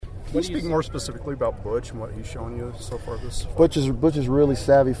Can you speak more specifically about Butch and what he's shown you so far this fall? Butch is a really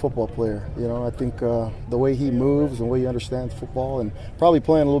savvy football player. You know, I think the way he moves and the way he understands football, and probably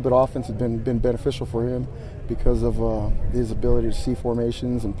playing a little bit of offense has been beneficial for him because of his ability to see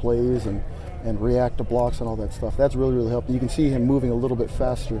formations and plays and react to blocks and all that stuff. That's really, really helped. You can see him moving a little bit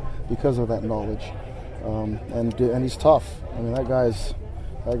faster because of that knowledge. And he's tough. I mean, that guy's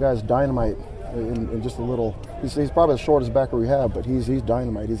dynamite in just a little. He's probably the shortest backer we have, but he's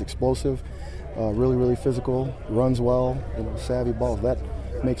dynamite. He's explosive, really, really physical, runs well, savvy balls. That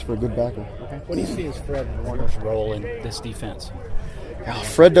makes for a good backer. Okay. What do you see as Fred Warner's role in this defense?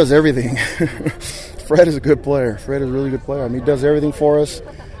 Fred does everything. Fred is a good player. Fred is a really good player. I mean, he does everything for us.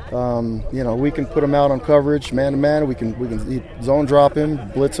 We can put him out on coverage, man to man. We can zone drop him,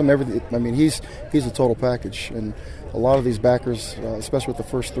 blitz him, everything. I mean, he's a total package. And a lot of these backers, especially with the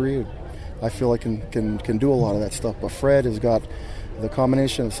first three, I feel like can do a lot of that stuff. But Fred has got the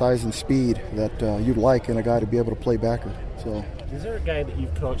combination of size and speed that you'd like in a guy to be able to play backer. So, is there a guy that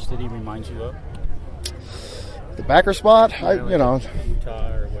you've coached that he reminds you of? The backer spot,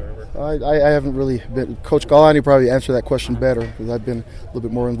 Utah or wherever. I haven't really been. Coach Galani probably answer that question better because I've been a little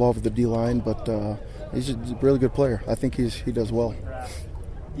bit more involved with the D-line, but he's a really good player. I think he does well.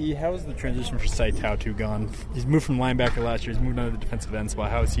 How has the transition for Sai Tautu gone? He's moved from linebacker last year. He's moved on to the defensive end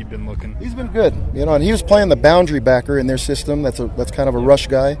spot. How has he been looking? He's been good, and he was playing the boundary backer in their system. That's kind of a rush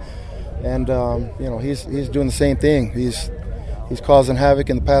guy, and he's doing the same thing. He's causing havoc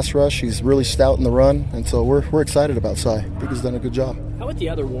in the pass rush. He's really stout in the run, and so we're excited about Sai. I think he's done a good job. How about the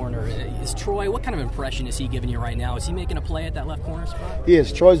other Warner? Is Troy? What kind of impression is he giving you right now? Is he making a play at that left corner spot? He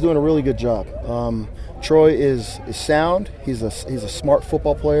is. Troy's doing a really good job. Troy is sound. He's a smart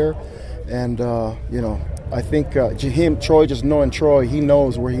football player, and I think Troy, just knowing Troy, he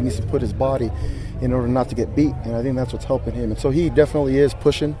knows where he needs to put his body in order not to get beat, and I think that's what's helping him. And so he definitely is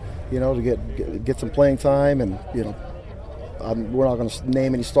pushing, to get some playing time, and we're not going to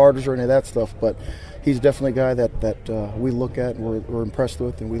name any starters or any of that stuff, but he's definitely a guy that we look at and we're impressed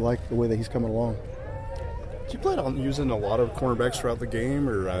with, and we like the way that he's coming along. Do you plan on using a lot of cornerbacks throughout the game,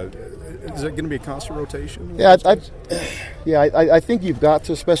 or is it going to be a constant rotation? Yeah, I think you've got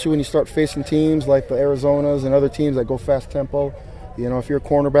to, especially when you start facing teams like the Arizonas and other teams that go fast tempo. If you're a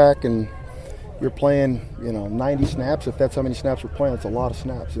cornerback and you're playing, 90 snaps, if that's how many snaps we're playing, it's a lot of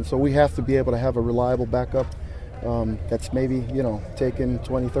snaps. And so we have to be able to have a reliable backup that's maybe, taking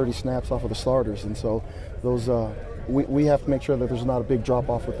 20, 30 snaps off of the starters. And so those we have to make sure that there's not a big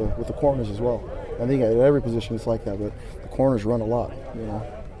drop-off with the corners as well. I think at every position it's like that, but the corners run a lot, How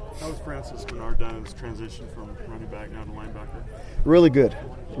has Francis Bernard done in his transition from running back now to linebacker? Really good,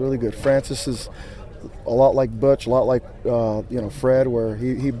 really good. Francis is a lot like Butch, a lot like Fred, where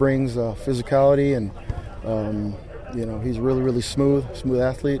he brings physicality and he's really, really smooth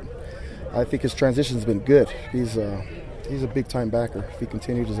athlete. I think his transition's been good. He's a big-time backer if he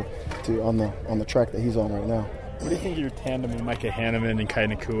continues to on the track that he's on right now. What do you think of your tandem of Micah Hanneman and Kai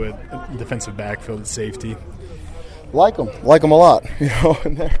Nakua, defensive backfield and safety? Like him a lot.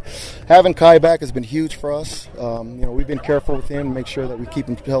 And having Kai back has been huge for us. We've been careful with him to make sure that we keep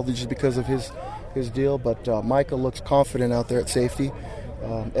him healthy just because of his deal. But Micah looks confident out there at safety.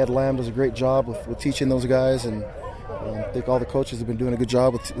 Ed Lamb does a great job with teaching those guys, and I think all the coaches have been doing a good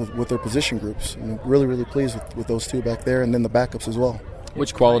job with their position groups. I mean, really, really pleased with those two back there, and then the backups as well.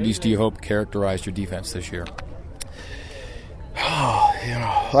 Which qualities do you hope characterized your defense this year?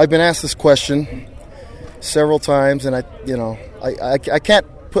 I've been asked this question several times, and I can't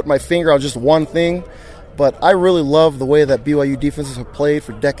put my finger on just one thing, but I really love the way that BYU defenses have played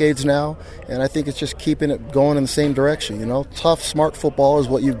for decades now, and I think it's just keeping it going in the same direction. Tough, smart football is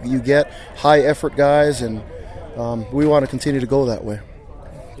what you get, high effort guys, and we want to continue to go that way.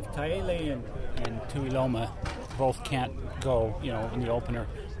 If Taele and Tuiloma both can't go, in the opener,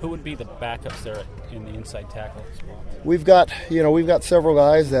 who would be the backups there in the inside tackle spot? We've got several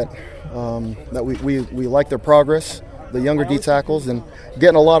guys that we like their progress. The younger D tackles, and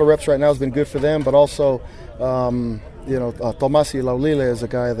getting a lot of reps right now has been good for them. But also, Tomasi Laulile is a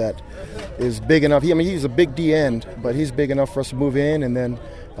guy that is big enough. He's a big D end, but he's big enough for us to move in. And then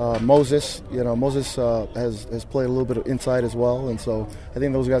Moses has played a little bit of inside as well, and so I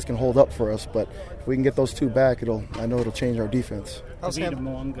think those guys can hold up for us. But if we can get those two back, I know it'll change our defense. Tavita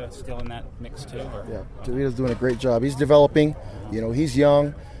Moonga still in that mix too? Yeah, Tavita's doing a great job. He's developing. He's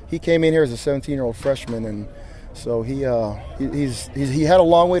young. He came in here as a 17-year-old freshman, and so he had a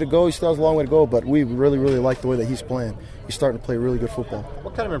long way to go. He still has a long way to go, but we really, really like the way that he's playing. He's starting to play really good football.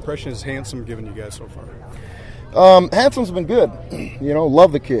 What kind of impression has Handsome given you guys so far? Handsome's been good.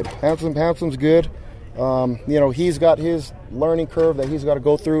 Love the kid. Handsome's good. He's got his learning curve that he's got to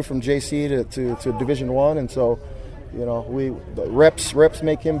go through from JC to Division I, and so, the reps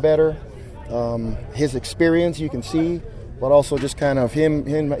make him better. His experience you can see, but also just kind of him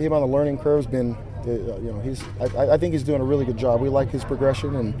on the learning curve's been, I think he's doing a really good job. We like his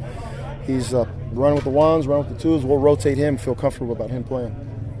progression, and he's running with the ones, running with the twos. We'll rotate him, feel comfortable about him playing.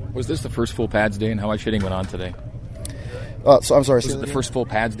 Was this the first full pads day, and how much hitting went on today? I'm sorry. Was it the first full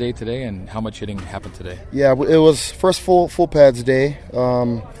pads day today, and how much hitting happened today? Yeah, it was first full pads day.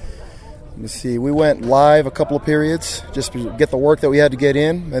 Let's see. We went live a couple of periods just to get the work that we had to get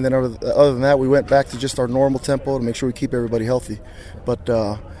in, and then other than that, we went back to just our normal tempo to make sure we keep everybody healthy. But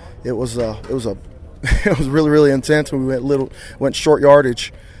it was it was really, really intense. We went short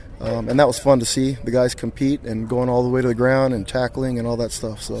yardage, and that was fun to see the guys compete and going all the way to the ground and tackling and all that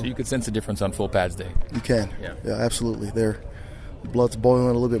stuff. So you could sense the difference on full pads day. You can, yeah, absolutely. The blood's boiling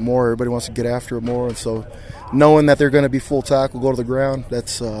a little bit more. Everybody wants to get after it more, and so knowing that they're going to be full tackle, go to the ground,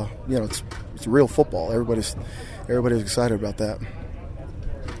 that's it's real football. Everybody's excited about that.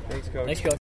 Thanks, Coach.